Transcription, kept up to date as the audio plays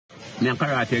Me a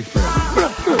karate expert.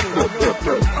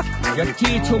 You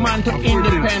teach woman to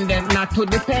independent, not to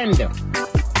depend.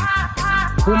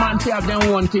 Woman to have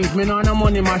them one things. Me no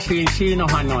money machine, she no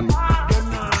have none.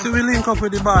 So we link up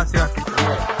with the boss, yeah?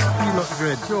 Peanut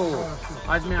bread. So,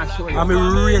 as me I show you. I'm a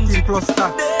rating plus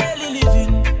that. Daily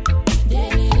living,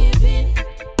 daily living,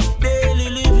 daily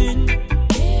living,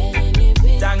 daily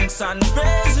living. Thanks and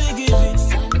praise we give it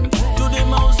to the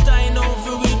Most High now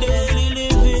for we daily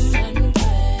living.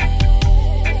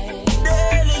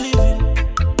 Daily living,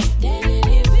 daily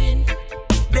living,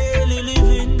 daily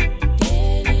living,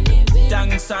 daily living.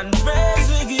 Thanks and praise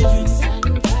we give it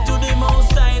to the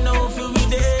Most High now for we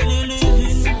daily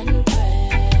living.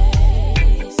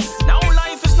 Now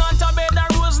life is not a bed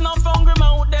of rose, no hungry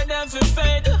mouth dead and fi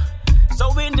fed.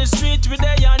 So in the street we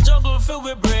there and juggle for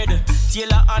we bread.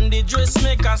 Tailor and the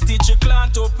dressmaker stitch a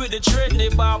cloth up with the thread. The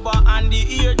barber and the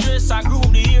hairdresser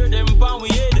group the hair them pan we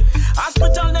head.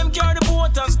 Hospital them carry the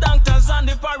porters, doctors and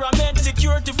the paramedics.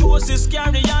 Security forces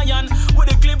carry iron with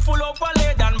a clip full up a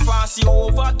lead and pass you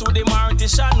over to the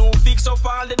mortician who fix up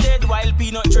all the dead. While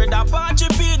peanut trade a patchy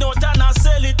peanut and a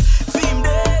sell it. Film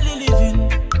daily living,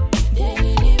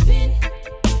 daily living,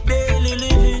 daily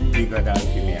living. Bigger than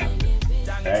Kenya,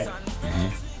 right?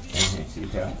 See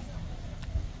there?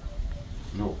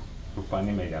 Look on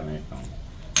the measurement now.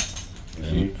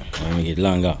 I make it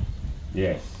longer.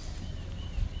 Yes.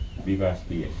 Bigger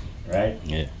space, right?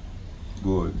 Yeah.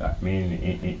 Good. That means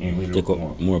it will Take look up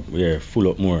more. more, yeah, full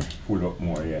up more. Full up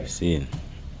more, yes. Seeing.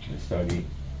 The study.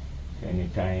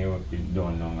 Anytime you it's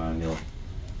done now and you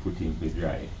put it to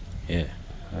dry. Yeah.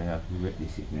 So you have to wet the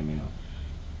sickness, you know.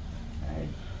 Right.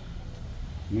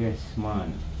 Yes,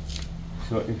 man.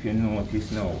 So if you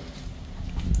notice now,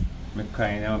 I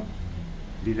kind of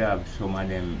did have some of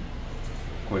them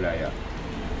color here.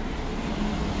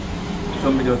 So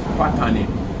I just pattern it.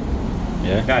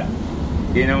 Yeah. That,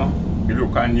 you know, you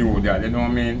look at new that, you know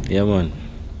what I mean? Yeah, man.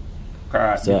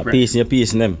 So piece in your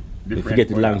piece in them. If you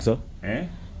get it long, so. Eh?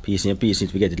 Piece in your piece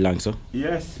if you get it long, so.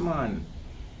 Yes, man.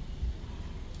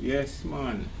 Yes,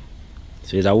 man.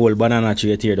 So it's a whole banana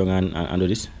tree tear down and do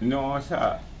this? No,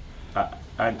 sir.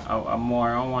 I'm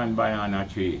more on one banana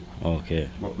tree. Okay.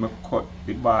 But I cut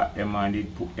the bark them and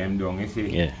did put them down, you see?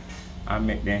 Yeah. And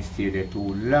make them stay there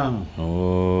too long.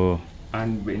 Oh.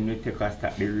 And when you take a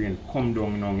start the rain come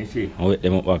down now, you see? And wet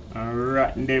them up back. And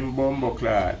rat them bumbo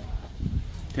cloth.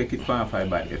 Take it 0.5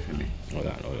 back there for me. Hold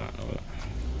on.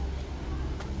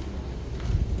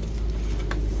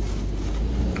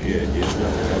 Yeah, yes,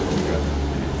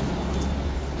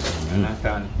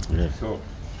 understand? Yeah. So,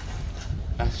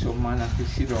 as some man have to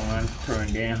sit down and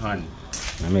turn their hand.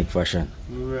 I make fashion.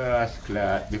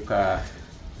 Rascal, because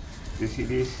you see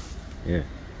this? Yeah.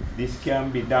 This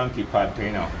can be donkey pad,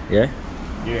 you know. Yeah?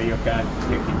 Yeah, you can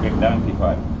take it with donkey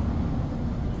pad.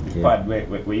 The Yeah. pad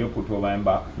where you put over and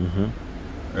back.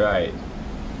 Right.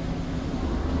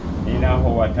 In a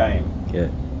hour time, Yeah.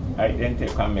 I then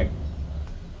take and make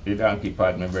the donkey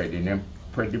pad my bread and then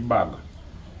put the bag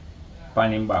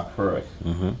pan him back first.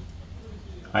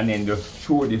 And then just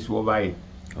throw this over it.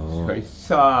 Oh. So it's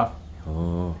soft.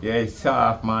 Oh. Yeah, it's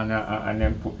soft, man, and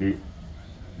then put the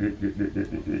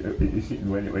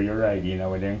when you ride in,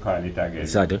 what they call it again?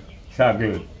 Saddle.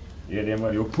 Saddle. Yeah, then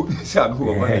when you put the saddle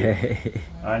over it.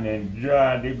 And then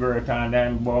draw the girth and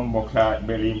then bumbo cloth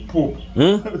belly and poop.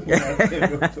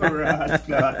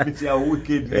 It's a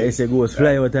wicked. They say goes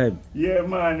fly all time. Yeah,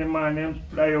 man, them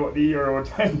fly out the ear all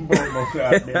time bumbo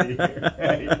cloth belly.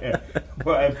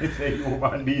 But I say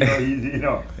human being no easy, you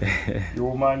know.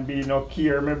 Human being no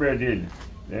care, my brethren.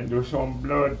 Then do some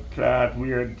blood clot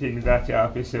weird things that you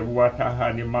have to say what a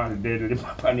animal dead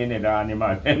upon the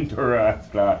animal. Them to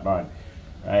rat clot, man.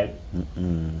 Right?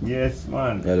 Yes,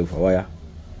 man. You look for wire?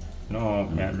 No,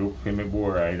 I look for me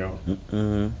bore, I don't.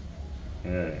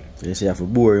 Yeah. So you say you have to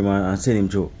bore him and send him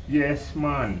through? Yes,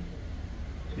 man.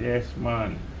 Yes,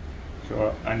 man.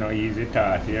 So I know easy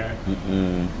thought, yeah.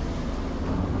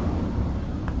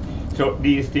 So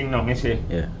these things now, me say.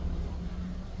 Yeah.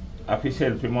 I have to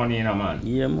sell for money, you know, man.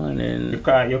 Yeah, man. And You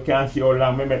can't see how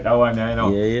long we make that one, you know.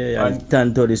 Yeah. And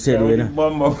turn to the side, you know.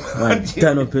 Man,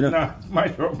 turn up, you know. Nah,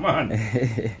 mash up, man.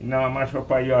 No, mash up,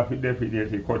 you have to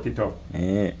definitely cut it up.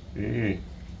 Yeah. Yeah.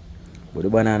 But the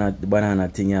banana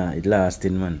thing, yeah, it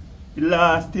lasting, man. The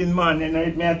last thing, man, you know,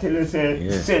 it may tell you, say,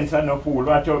 sense and no fool.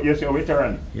 Watch out, you see how we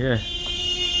turn. Yeah.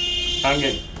 And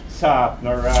get soft,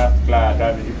 no rascal,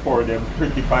 and you pour them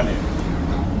pretty pan it.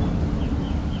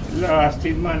 Last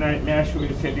thing, man, I show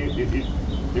you, say, the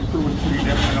fruit tree,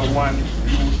 them, and one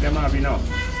use them have enough.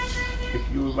 if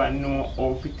you even know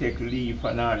how to take leaf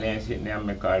and all them sitting there,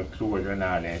 make all clothes and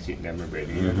all them sitting there, my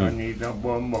brother. You don't need no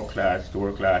bumbo cloth,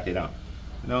 store cloth, you know.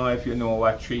 Now if you know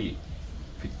what tree,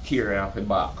 to tear off the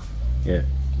bark. Yeah.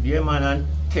 Yeah, man, and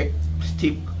take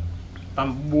stick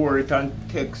and bore it and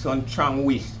take some strong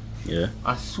whisk. Yeah.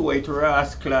 And sew it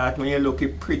ras cloth when you look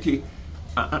it pretty.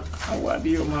 And what do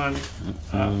you, man?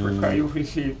 Africa, you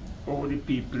see how the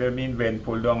people them invent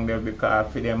pull down there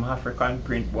because for them African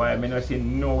print, boy, I mean, I see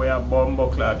nowhere bumbo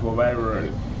cloth over the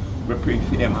world. We print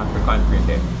for them African print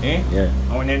them. Eh? Yeah.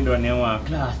 And when they done, they want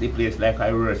class the place like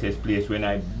I Rose's place when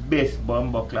I best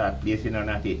bumbo cloth place in on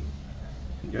it.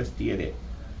 Just stay there.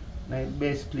 My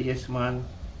best place, man.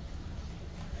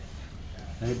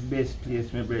 My best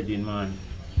place, my brethren, man.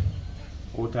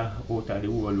 Out of the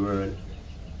whole world.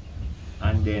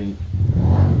 And then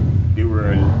the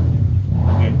world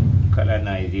get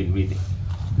colonizing with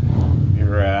the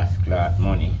rascal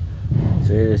money.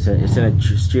 So you send it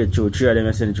straight through, three of them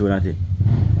you send it through nothing?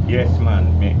 Yes,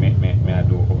 man. Me I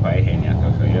do up I hen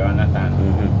so you understand?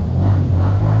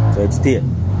 So it's stay?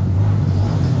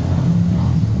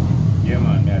 Yeah,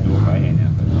 man, me I do up I hen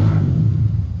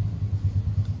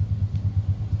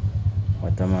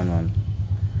What a man.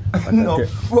 No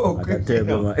fuck. What a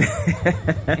terrible man.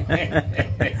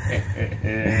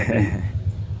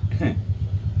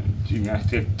 Thing has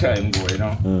take time go, you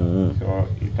know. So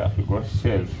it has to go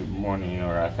sell for money, you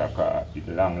know, as a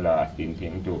long lasting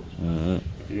thing too.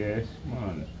 Yes,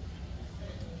 man.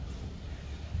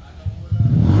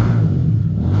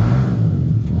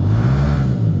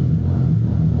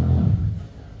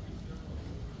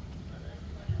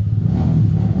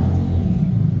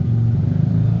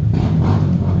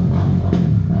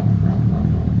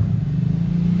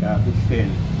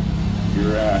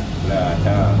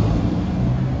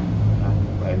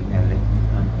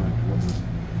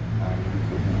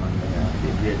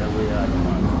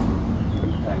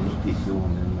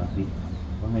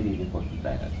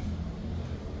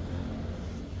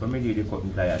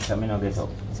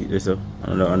 See this up?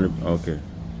 Okay.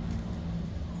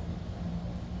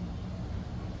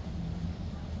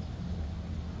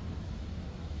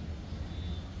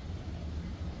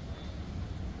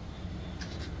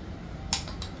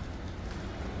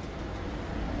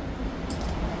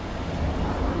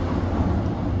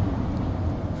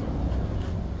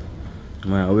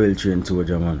 Man, I will train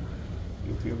soldier, man.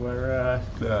 If you were a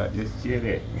rascal, just stay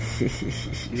there.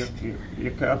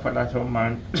 You can't follow some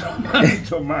man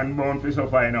born for so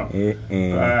far now.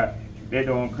 They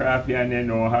don't crap you and they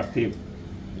don't have tip.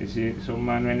 You see, some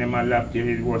man when them a lap you,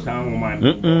 it was some woman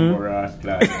who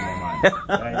rascal,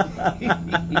 man.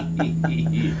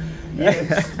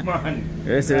 Yes, man.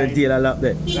 Yes, like, tail a lap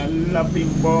there. The lapping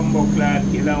bumbo clad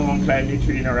killer won't climb the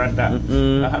tree in a rata.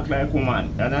 I act like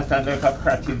woman. You understand, like a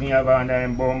crutches in your band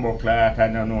and bumbo clad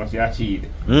and you know your seed.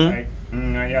 Right?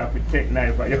 And you have to take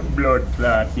knife for your blood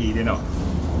clot seed, you know.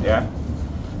 Yeah?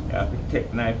 You have to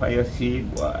take knife for your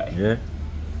seed, boy. Yeah.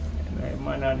 Like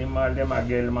man animal, them a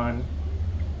girl, man.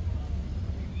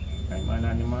 Like man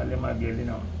animal, them a girl, you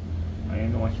know. And you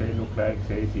know what they look like,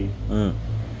 say, see.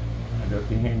 Just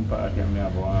the hen part, I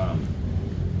go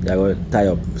they go tie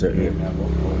up, certainly. I go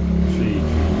for 3.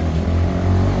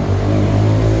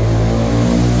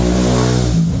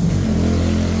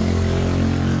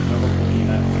 I go put in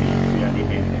a 3 at the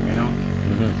hen, you know?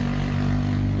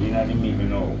 In at the middle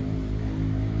now.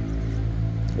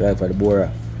 Right for the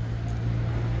borer.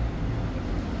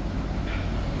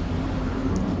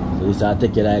 So you start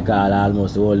taking like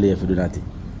almost all day if you do nothing?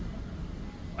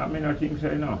 I mean, I think so,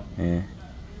 you know. Yeah.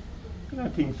 I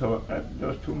think so.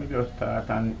 Just to me just start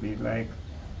and it's like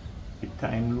the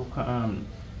time look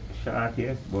short,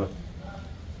 yes, but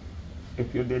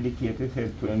if you dedicate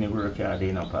yourself to any work you're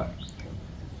doing up,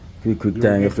 quick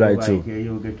time you fly through.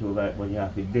 You get to that, but you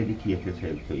have to dedicate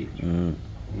yourself to it. Yeah,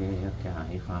 you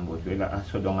can't. If I'm going to I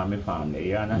so down on my farm there,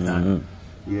 you understand?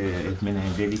 Yeah, if I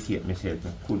don't dedicate myself,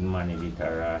 I couldn't manage it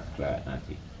or rascal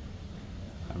nothing.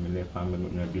 I left family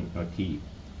with no drink, no tea.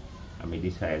 And I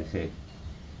decided to say,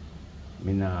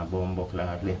 I nah bumbo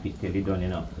cloth left it till it done, you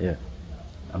know. Yeah.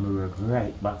 And I work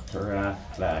right back to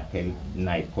rascal till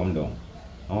night come down.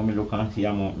 And when I look and see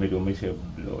how much I do, I say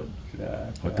blood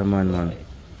clot. What a man, man.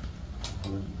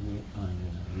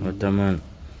 What a man.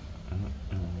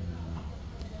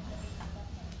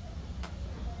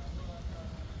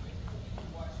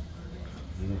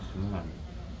 Yes, man.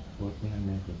 What me and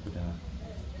me to that?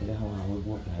 That's how I would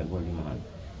work like body, man.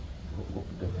 Go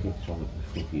to get some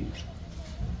footage.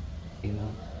 You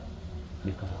know?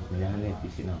 Because I left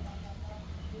this, you know.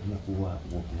 I could work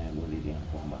like body and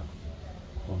come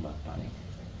back panic.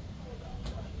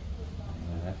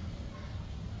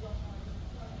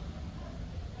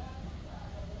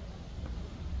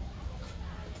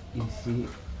 You see,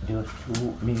 just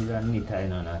two, me is a knitter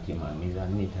in a natty man, me is a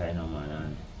knitter in a man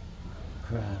and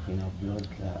crack in a blood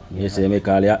clot. You say me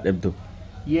call you at them too?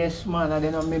 Yes man, and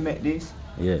then me make this.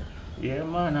 Yeah. Yeah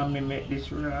man, and me make this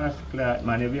ras clot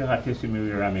man, if you have to see me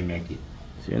where I make it.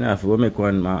 So you know, if we make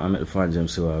one man, I make the fans them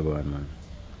so I go on man.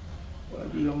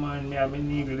 What do you man, me have a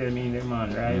needle them in the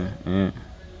man, right? Yeah.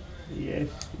 Yes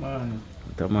man.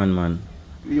 The man.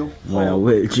 You Man,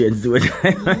 well changed to it.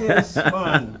 Yes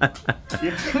man.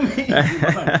 You tell me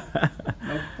man.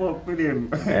 No fuck with him.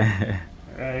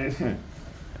 Right.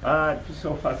 To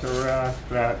suffer to ras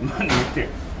clot man, you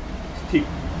take stick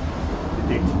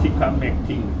and make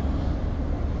things.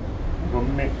 Go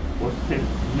make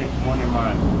money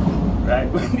man. Right,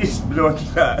 when this blood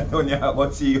clot done, you have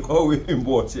to see how we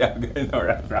both you again or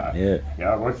that. Yeah. You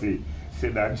have to see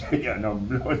that you know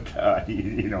blood clot is,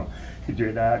 you know.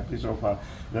 You that to suffer.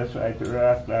 That's why to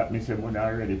ras clot me say money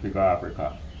already pick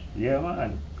Africa. Yeah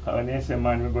man. Cause when they say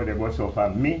man we go there go suffer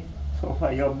me,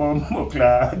 suffer your bum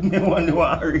clot. Me only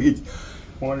want to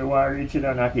reach in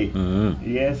a natty.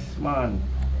 Yes man.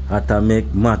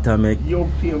 Matter make. You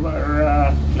favor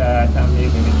ras clot and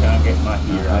maybe me can get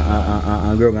material.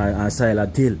 And grow and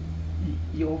silent till.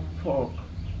 You fuck.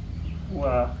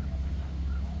 What?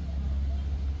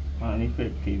 Man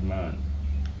effective man.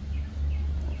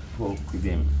 Fuck with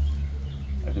them.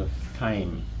 That's just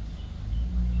time.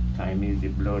 Time is the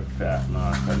blood clot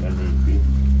marker. You need to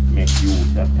make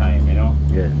use of time, you know?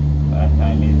 Yeah.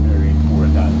 Time is very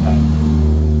important. Time.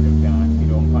 You can't sit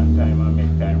down on time and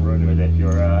make time run with it.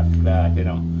 You're a clot, you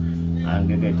know. And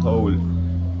you get hold.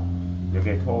 You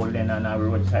get hold then on the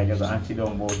roadside, you go and sit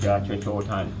down both your chest out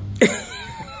hand.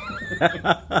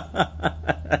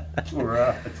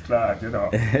 It's clot, you know.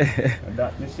 And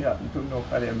that me see happen to no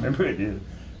for them, remember this.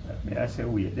 Me I say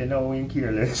wait, they know we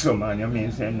careless so man, you mean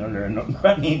say no learn nothing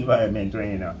from the environment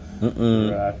when you know.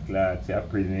 Ras clot, say a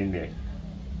prison in there.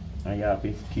 And you have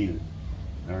to skill.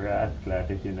 No ras clot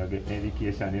if you don't get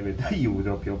education, you better use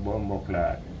up your bumbo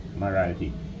clot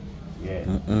morality. Yes.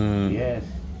 Yes.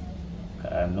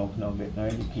 No get no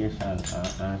education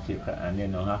and they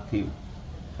no active.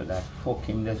 So that fuck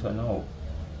him this one now.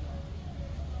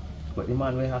 But the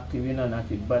man we active, you know, not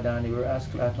it bad and the ras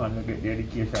clot one to get the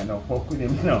education, now fuck with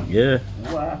him, you know. Yeah.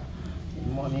 What? The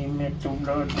money make to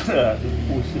blood clot, the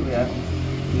pussy we have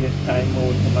waste time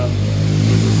out him and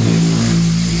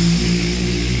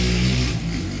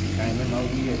time him and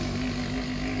waste.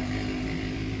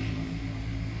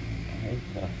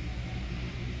 Right,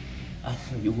 I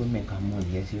say you will make a money,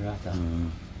 yes, you have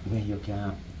when you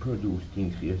can produce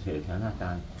things for yourself, and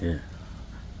not yeah.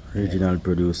 Original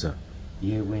producer.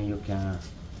 Yeah, when you can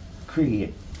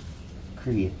create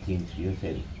things for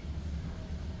yourself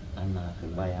and not to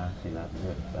buy and sell at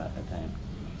the time.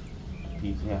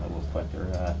 People have a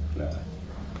fatter class.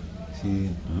 See,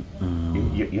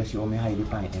 you see how me hide the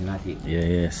pint and not it?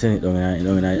 Yeah, send it down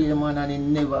in it. Yeah, man, and it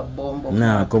never bomb up.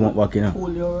 Nah, come up back, you know.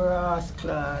 Pull your ass,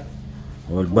 clad.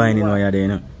 You all buying in where you're there, you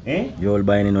know? Eh? You all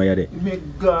buying in where you're there.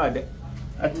 Make God,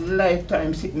 at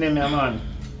lifetime sitting in my man.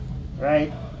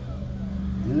 Right?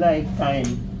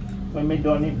 Lifetime when me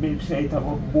done it, babe say it have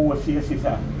a boss here,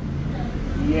 sister.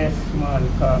 Yes man,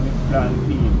 call me plan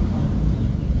team.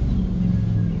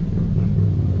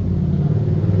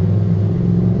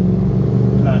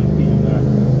 Plan team, man.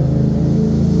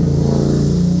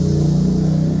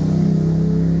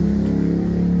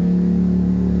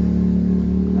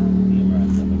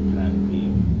 Plan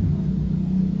team.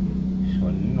 So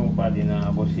nobody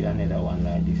now go see another one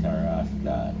like this ras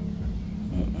clot.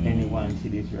 Anyone see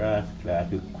this ras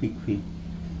clot with quick fit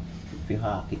if you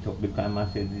hack it up because I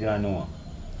said you know.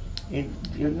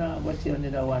 You're not going to see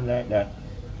another one like that.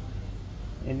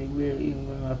 Anywhere you're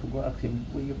going to have to go ask him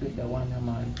where you get that one,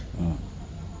 man.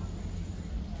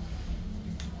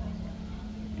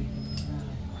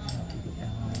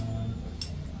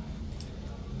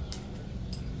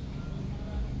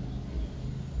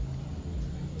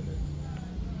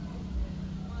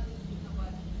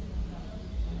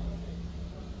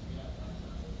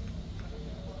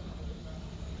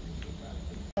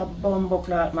 A bumbo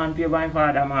clock man pay my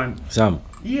father man. Sam?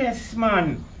 Yes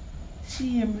man.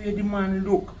 See him where the man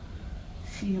look.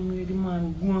 See him where the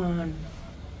man gone.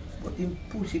 But him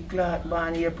pussy clock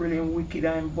born April him wicked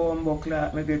and him bumbo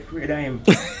clock me get afraid of him.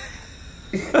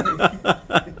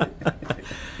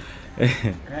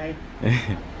 Right?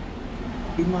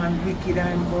 The man wicked and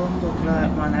him bumbo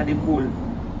clock man at the bull.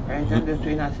 Right? And that's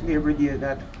when a slavery days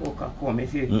that fucker come, you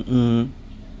see?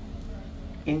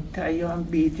 In tie you and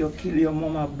beat you, kill your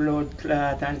mama blood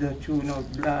clot and the tune of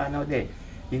blood now there.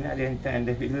 In a den time,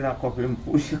 they feel lock up in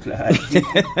push class.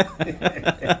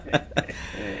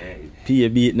 Pee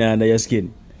beat now under your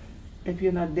skin. If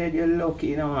you're not dead, you're lucky,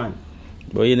 you know, man.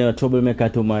 But you know, troublemaker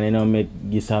too, man. You know, make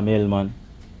give some hell, man.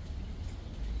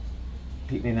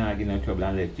 People not give no trouble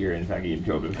unless parents are giving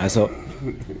trouble. And so,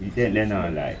 They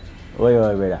not lie. where you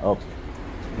are, brother? Up.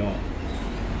 No.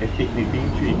 If people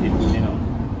being treated, you know,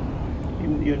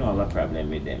 you don't have a problem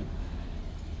with them.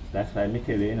 That's why I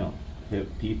tell you, you know, the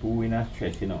people who in a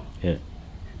stress, you know. Yeah.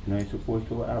 You know, you're supposed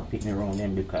to have picking around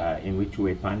them because in which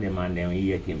way pan them and then we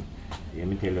hate him. Let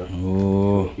me tell you.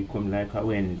 Oh. It comes like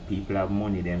when people have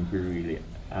money, them to really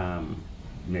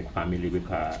make family,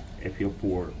 because if you're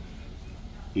poor,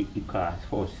 it costs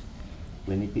first.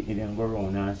 When the picnic them go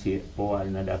around and say, oh,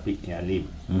 another picnic I live,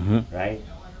 right?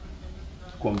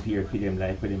 Compare to them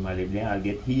like where them I live, then I'll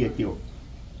get hate you.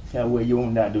 Say what you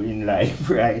want to do in life,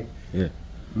 right? Yeah.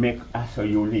 Make us so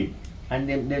you live. And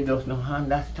them they just don't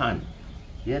understand.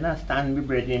 You understand me,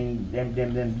 brethren, them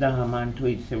damn man to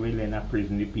it, say well in a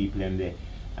prison the people in there,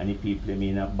 and the people them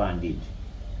in a bondage.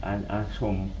 And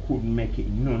some couldn't make it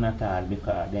none at all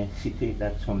because they sit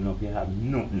that some of you have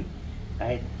nothing.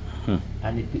 Right?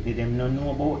 And the people them don't know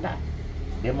about that.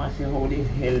 They must say how the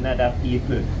hell other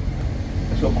people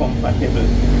so comfortable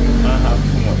and have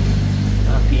so much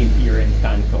and feel parents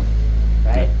stand up.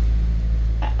 Right?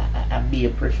 A be a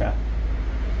pressure.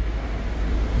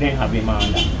 Then have him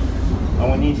on that. And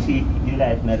when you see the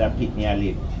life another picnic I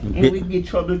live, it will be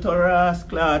trouble to us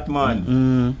clot,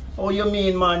 man. Oh, you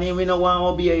mean, man, we don't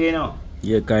want to be here, you know?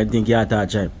 You can't think you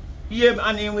attach him. Yeah,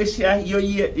 and then we say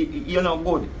you're not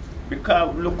good.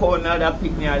 Because look how another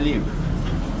picnic I live.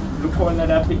 Look how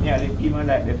another picnic I live, even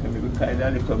like that for me, because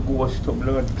that little ghost to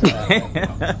blood clot.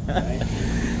 Right?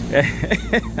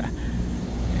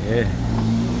 Yeah.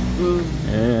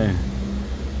 Yeah.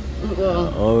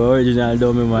 Oh, original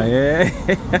dummy, man, yeah.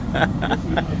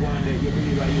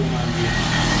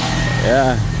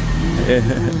 Yeah.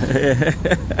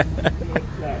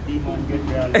 Demon get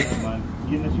real, man.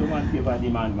 You know, so man favor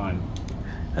demand, man.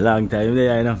 A long time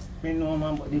there, you know. Me know,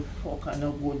 man, but the fuck are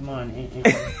no good, man.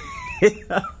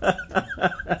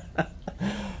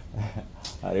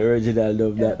 The original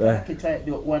dub that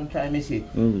one. One time I see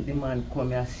the man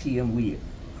come here same way.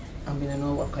 I mean, I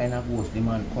know what kind of ghost the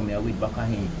man come here with back of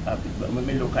him. When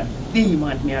I look at the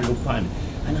man, I look on,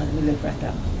 and as I left right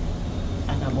there,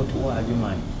 and I'm about to watch the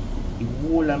man. The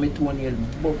whole of my toenail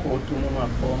buck out to my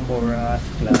bumbo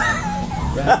rascal.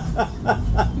 Right?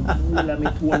 The whole of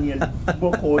my toenail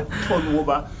buck out, turn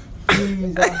over.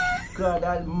 Jesus God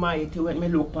Almighty, when I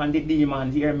look on the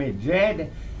demons here, me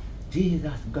dread.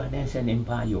 Jesus God, then send him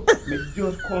by you. Me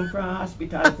just come from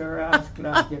hospital to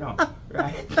rascal, you know,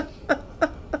 right?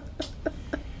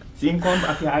 See him come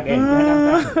back here again.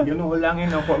 You know how long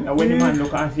enough come here. When the man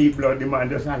look and see blood, the man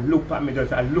just look at me,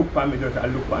 just look at me, just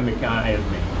look at me, can't help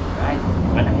me. Right?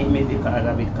 And I made the cause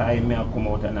of it, because I may come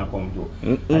out and I come to.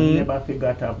 I never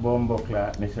forgot a bumbo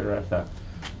clock, Mr. Rasta.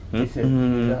 He said,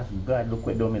 Jesus God, look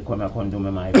where do me come and do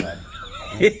me, my God.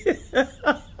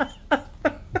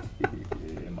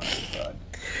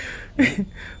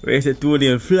 Where is the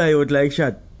toenail fly out like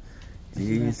shot?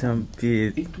 Jesus and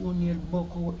peace. The toenail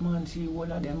buck out, man. See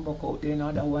all of them buck out. Then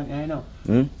another one, you know.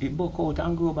 It buck out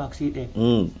and grow back, see there.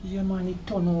 Yeah, man, it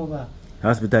turn over.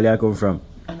 Hospital you come from?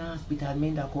 An hospital,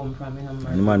 me that come from, you know,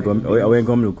 man. The man come, when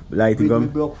come look? Light come?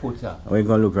 With broke foot, sir. When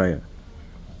come look right here?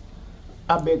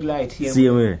 A big light here. See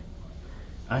way.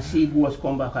 And see ghost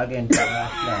come back again to the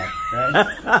last right?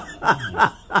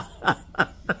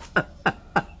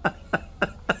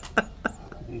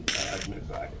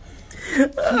 See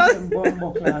them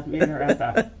bumbo class being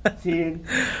rata. See, you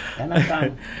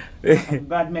understand?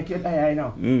 God make you die, you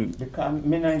know. Because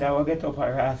me never get up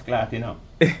a rascal, you know.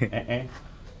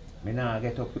 Me never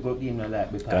get up to go give no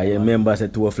like because you remember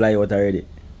said to fly out already.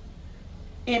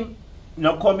 Him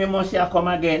no come, you must say come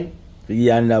again. He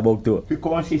and the book too.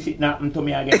 Because he sit nothing to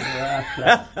me again.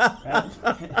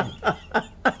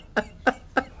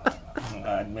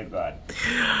 My God.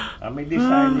 And me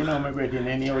decide, you know, my brethren,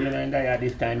 anyhow, you know, in there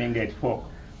this time and get fucked.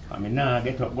 I mean, nah,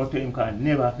 get up, go to him, because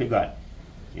never forgot.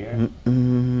 Yeah?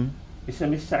 He said,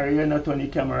 me sorry, you not turn the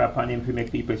camera upon him to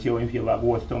make people show him if you have a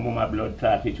ghost to mama blood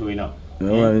clot with you, you know.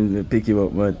 No, man, pick him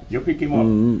up, man. You pick him up?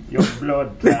 Your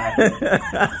blood clot.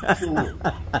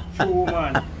 True,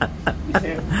 man. He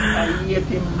said, I hate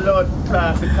him blood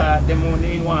clot because them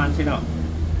only in once, you know.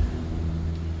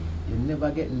 You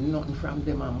never get nothing from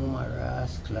them and mama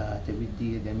rascal every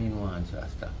day them in one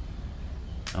rasta.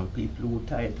 And people who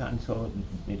tie it and so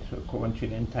it's a country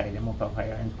then tie them up a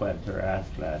fire and squad to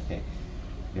rascal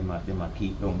them a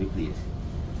keep down the place.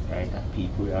 right? And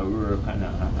people that work and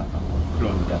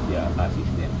plunge up their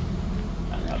assistant.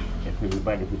 And if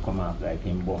everybody will come off like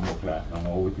him bumbo class and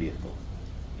all the place go.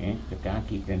 Eh? You can't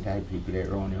keep them type people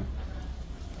around you.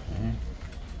 Eh?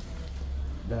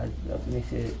 That's what me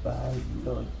say, by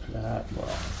blood clot, boy.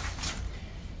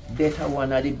 That's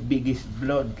one of the biggest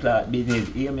blood clot business.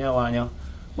 Hear me, I want you.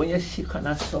 When you're sick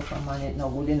and suffer, man, it's not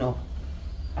good enough.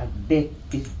 A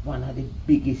death is one of the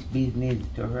biggest business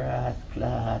to ras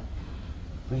clot.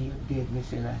 When you're dead, me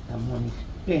say that the money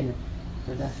spent.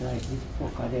 So that's like this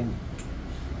fuck of them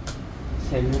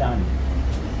sell land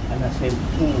and I sell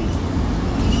food,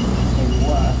 sell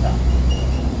water.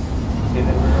 Sell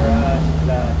the ras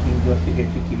clot thing just to get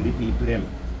to kill the people them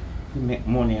to make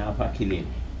money off of killing.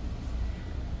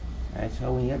 Right,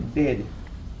 so when you're dead,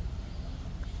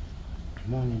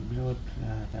 money, blood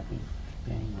clot, that is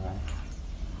thing, right?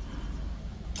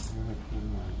 Very cool,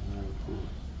 man, very cool.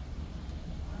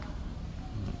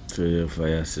 So if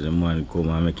I see the man come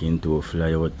and make him to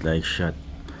fly out like shot.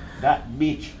 That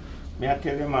bitch, me I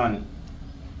tell you, man,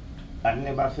 I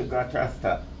never forgot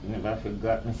Rasta. Never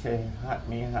forgot me say, hot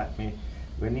me.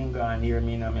 When he go and hear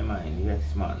me in my mind,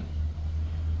 yes, man.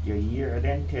 You hear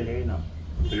them tell you, you know.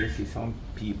 You see some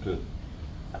people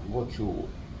that go through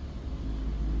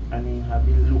and he have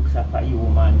the looks of a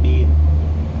human being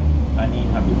and he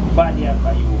have the body of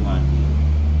a human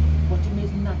being. But he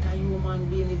is not a human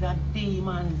being, he's a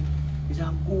demon. He's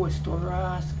a ghost or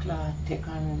rascal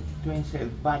taken to himself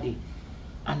body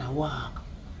and a walk.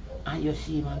 And you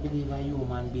see him and believe a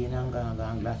human being and go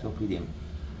and glass up with him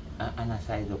and a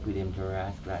size up with him to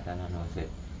rascal and I know say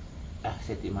I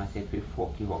said him, I said, we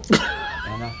fuck you up. You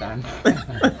understand?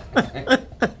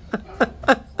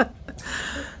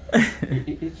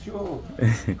 It's true.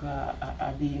 Because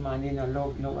a demon, you don't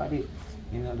love nobody.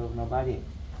 You don't love nobody.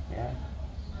 Yeah?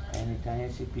 Anytime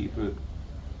you see people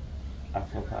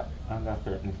act up on a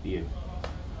certain stage,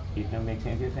 it don't make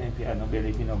sense to say, you have no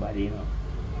belief in nobody, you know.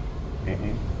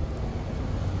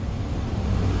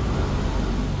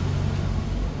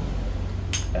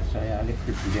 That's why I left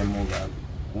to them over.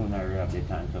 Owner of the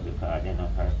time so because they don't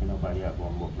have nobody have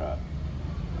one book for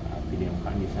them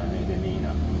condition like them, you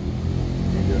know.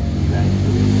 They just be like to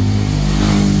them.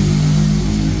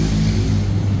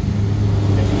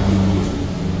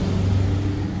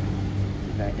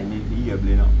 It's like they need to be able,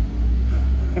 you know.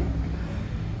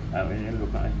 And when you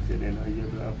look and say they know you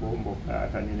have one book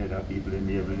and you know that people in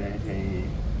the able they say,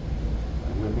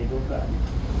 when they do that,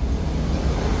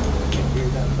 they feel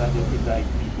that God is like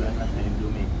people and nothing to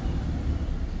me.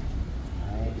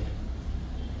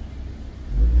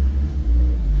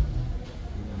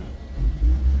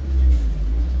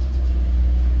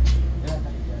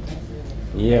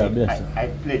 Yeah, bless I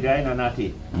pledge I know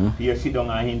nothing. You sit down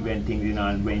and invent things, you know,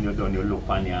 and when you're done, you look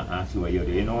on you and see what you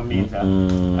do. You know what I mean, sir? I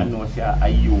know, sir, are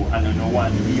you, and I know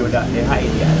one video that they hide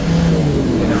there.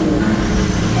 You know?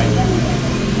 And you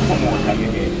come out of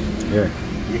your head. Yeah.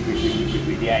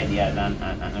 With the ideas,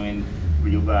 and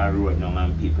when you go on the road now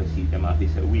and people see them and they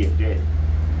say, wait, there.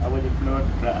 How will the blood,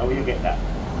 how will you get that?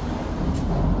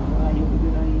 Why you do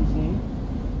that, you see?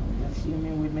 You see me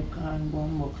with my can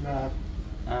bomb clock.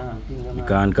 You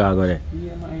can't cargo there.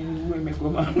 Yeah, man, where me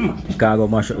come on. Cargo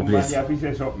mash up the place. Somebody have to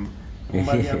say something.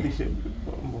 Somebody have to say,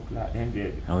 bomb clock, then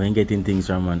dead. How you getting things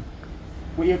from, man?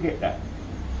 Where you get that?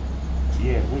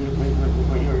 Yeah, where you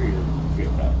really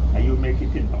get that? And you make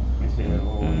it in now. I say,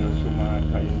 oh, you're so mad,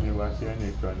 because you never say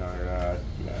anything or that.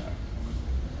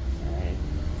 Right.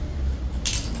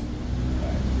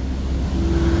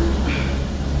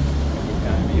 Every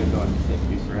time you don't take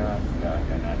this rat,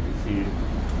 and I see it,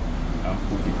 and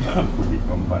put it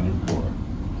company for.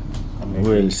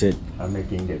 Well said. I'm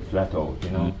making it flat out, you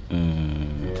know.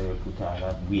 You put all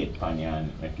that weight on you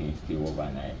and making it stay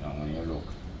overnight now when you look.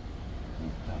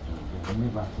 You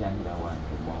never see another one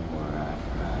to bomb or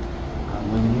and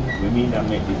when me that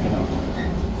make this, you know,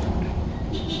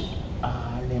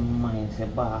 all them minds say,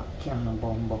 "Bah, can't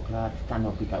bomb clot, stand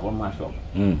up, it will mash up."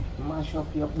 Mash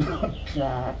up your blood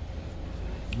clot.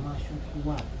 Mash up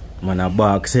what? Man a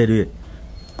bark said we.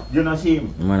 You not see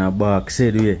him? Man a bark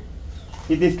said we.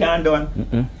 If this can't done,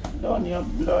 done your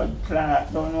blood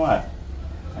clot, done what?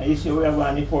 And you see we have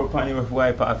one for panny with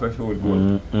wipe off your shoulder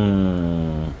good.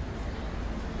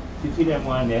 You see them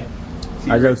one there?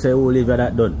 See I just say who live at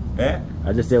that done. Eh?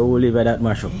 I just say who live at that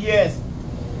mash up. Yes.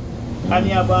 And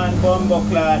you have one bumbo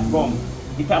clot bum.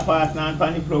 It a pass now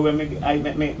on the floor where me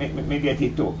get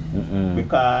it too.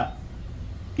 Because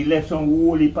he left some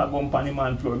whole heap of gum on the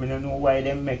man floor. I don't know why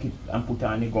they make it and put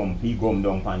on the gum. He gum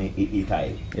down on the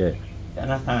tile. Yeah. You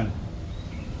understand?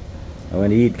 And when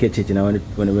the heat catch it, you know,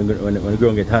 when the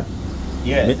ground get hot,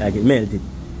 Yes. like it melt it.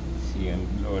 same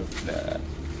blood clot.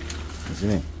 You see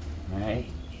me? Right?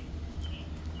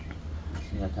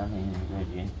 See what I mean,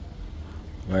 Reggie?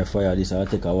 Why fire this? I'll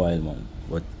take a while, man.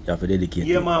 But you have to dedicate.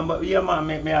 Yeah, man, but yeah, man,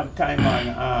 make me have time,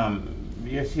 man.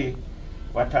 You see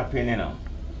what happened, you know?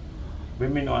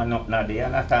 When me know nothing there, you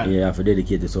understand? Yeah, you have to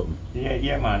dedicate to something.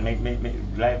 Yeah, man, make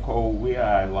like how we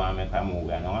all want to make a move.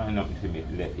 I don't want nothing to be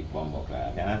let it come back,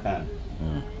 like, you understand?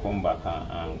 Come back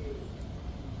and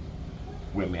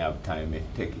when me have time, me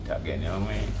take it again, you know what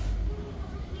I mean?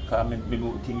 Because me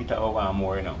think it over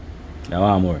more, you know? I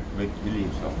want more. Me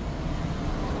believe so.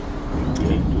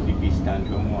 Believe to the distance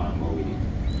we want to go with it.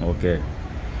 Okay.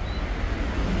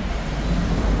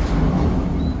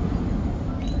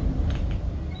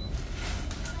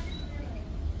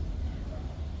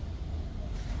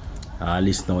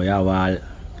 Listen now,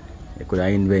 you could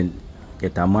invent,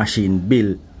 get a machine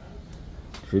build,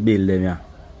 if you build them, yeah.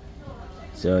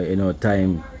 So, you know,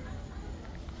 time,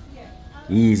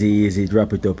 easy,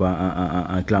 drop it up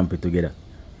and clamp it together.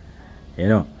 You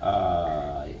know?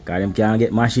 Because them can't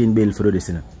get machine build for this,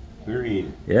 you know. For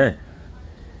real? Yeah.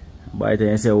 Buy it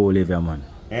and say, oh, live here, man.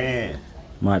 Eh.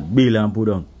 Man, build and put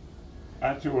on.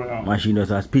 That's true, no? Machine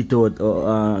just spit out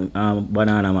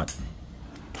banana mat.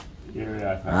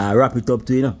 Yeah, wrap it up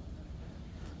too, you know.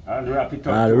 I'll wrap it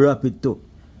up. Wrap it too.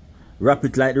 Wrap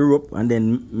it like the rope and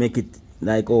then make it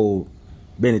like, oh,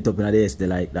 bend it up in the SD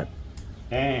like that.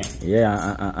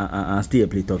 Yeah, and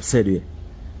staple it up, said way.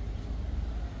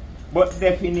 But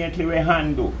definitely we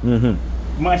handle.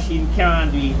 Machine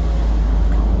can't do it.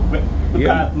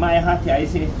 Because my hat here, I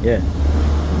say,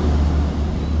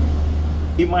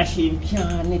 the machine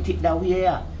can't knit it that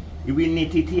way. You will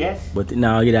knit it, yes? But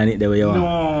now you don't knit the way you want.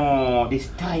 No, the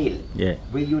style. Yeah.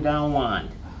 Where you don't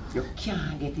want. You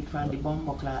can't get it from the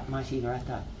bumbo cloth machine right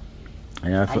there.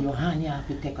 And your hand you have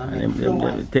to take on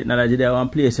the technology there one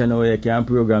place, you know, where you can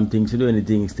program things to do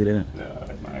anything still, you know.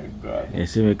 Oh my God. You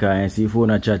see me, can you see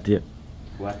phone and chat here?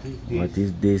 What is this? What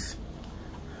is this?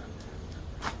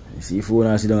 You see phone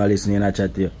and sit down and listen and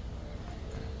chat here.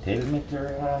 Tell me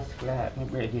to ask like my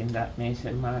brethren that may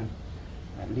say, man,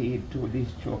 I lead to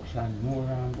destruction more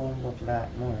and bumbo cloth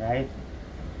more, right?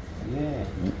 Yeah.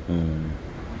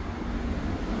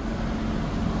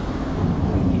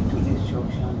 Lead to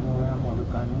destruction more and more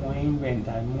because more invent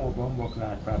and more bumbo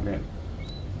cloth problem.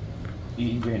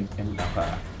 Event in the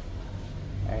car.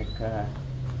 Like,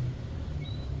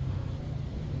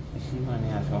 you see man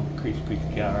here some Chris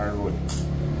car road.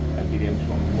 I give them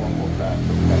some bumbo cloth.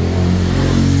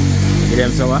 Give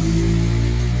them some what?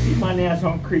 See man here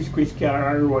some Chris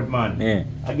car road, man. Yeah.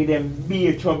 I give them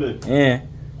big trouble. Yeah.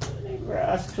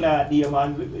 Grass cloth there,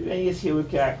 man. When you see we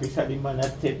car Chris, the man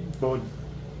that take about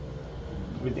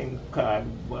within car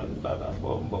one bag of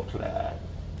bumbo cloth.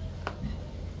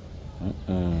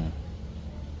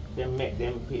 They make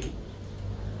them pay.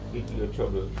 Give you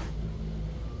trouble.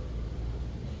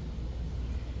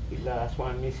 The last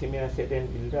one me see me I said,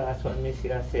 then the last one me see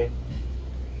I said,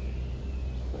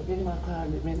 but then I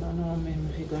call it, me no know me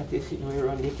forgot to sit me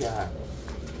run the car.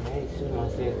 Right, so I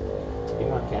said, the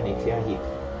mechanics here hit.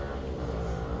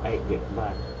 I get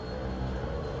bad.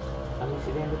 And I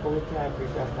said, then the power car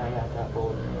Chris after I talk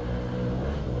about.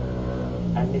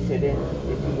 And they said, then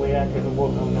the thing where I tell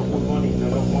about no good money,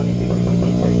 no money to give me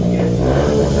yes.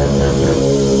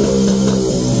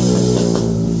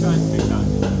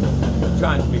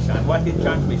 Transmission. What is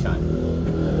transmission?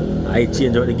 I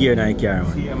change out the gear in the car,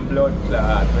 man. Same blood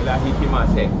clot. Well, I hit him and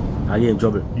say. I get in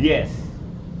trouble. Yes.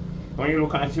 When you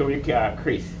look and see your car,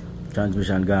 Chris.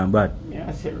 Transmission gone bad. Yeah,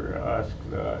 I say, Ross,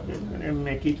 clot. They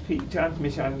make it fit.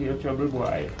 Transmission give you trouble,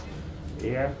 boy.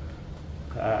 Yeah.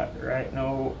 Right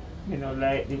now, you know,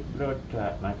 like the blood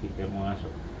clot, I keep them on so.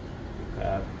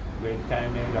 Because when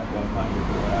time they lock on you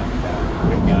go and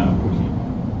they can't push it.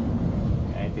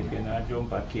 And if you not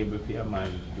jump a cable for your man,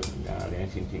 jump down and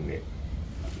anything there.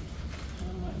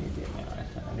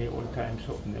 And the old time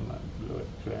something them blood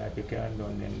clot, you can't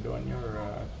done them down your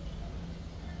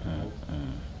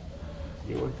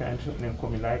the old time something them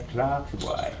coming like clocks,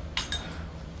 boy.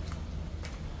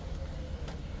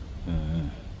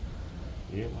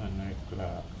 Yeah man, like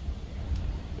clocks.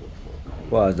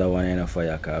 Pause that one in a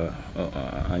fire car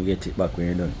and get it back when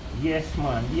you're done. Yes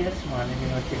man, and you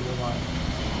know tell you man.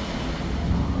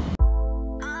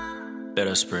 Let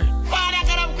us pray. Father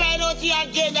God, I'm crying out to you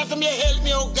again, just may help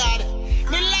me, oh God.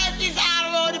 My life is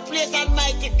all over the place,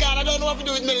 Almighty God. I don't know what to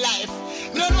do with my life.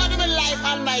 I don't know what to do with my life,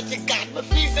 Almighty God. My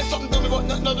feet say something to me, but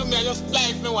nothing to me. I just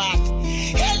life me want.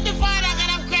 Help me, Father God,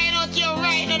 I'm crying out to you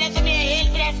right now. That's me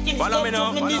help me that thing. Follow me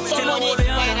now. Need some Still a money, holy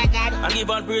Father God. and give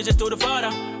all praises to the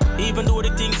Father. Even though the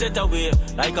things set away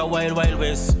like a wild, wild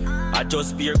west. I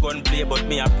just beer gun play, but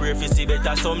me I pray for see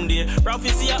better someday.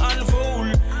 Prophecy a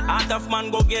unfold, heart of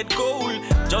man go get cold,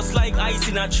 just like ice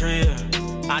in a tray.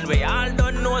 And we all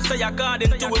don't know, say according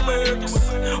to it works.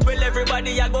 Well,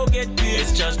 everybody I go get paid.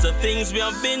 It's just the things we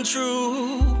have been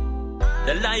through.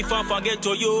 The life I forget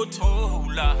to youth.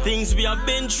 Things we have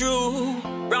been through.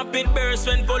 Rapid burst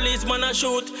when policeman a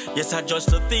shoot. Yes, I just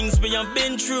the things we have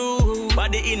been through.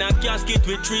 Body in a casket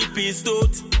with 3-piece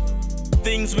suit.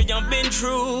 Things we have been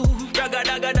through. Raga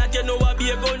daga that you know I be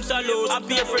a gun salute. I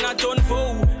be a friend a ton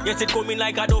foe. Yes, it coming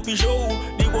like a dopey show.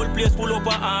 The whole place full up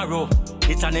a arrow.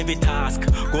 It's an heavy task.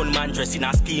 Gunman dressed in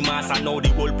a ski mask, and now the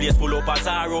whole place full up a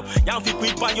sorrow. You have to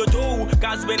quick on your toe,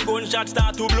 cause when gunshots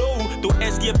start to blow, to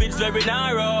escape it's very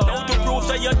narrow. Now to prove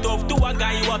say you're tough to a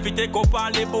guy, you have to take up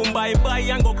all the boom bye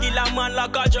and go kill a man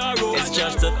like a jarro. It's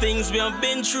just the things we have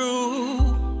been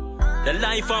through. The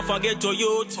life I forget to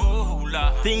youth.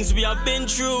 Things we have been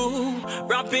through.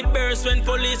 Rapid burst when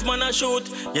policeman a shoot.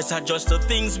 Yes, I just the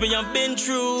things we have been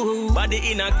through. Body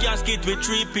in a casket with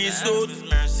 3-piece suit.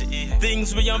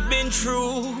 Things we have been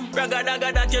through. Raga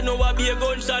daga that you know I be a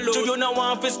gun salute. So you now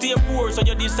want to stay poor, so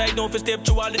you decide not to step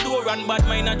through all the door. And bad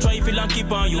mind a try feel and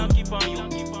keep on you.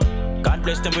 God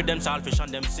bless them with them selfish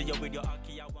and them see you with your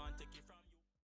hockey.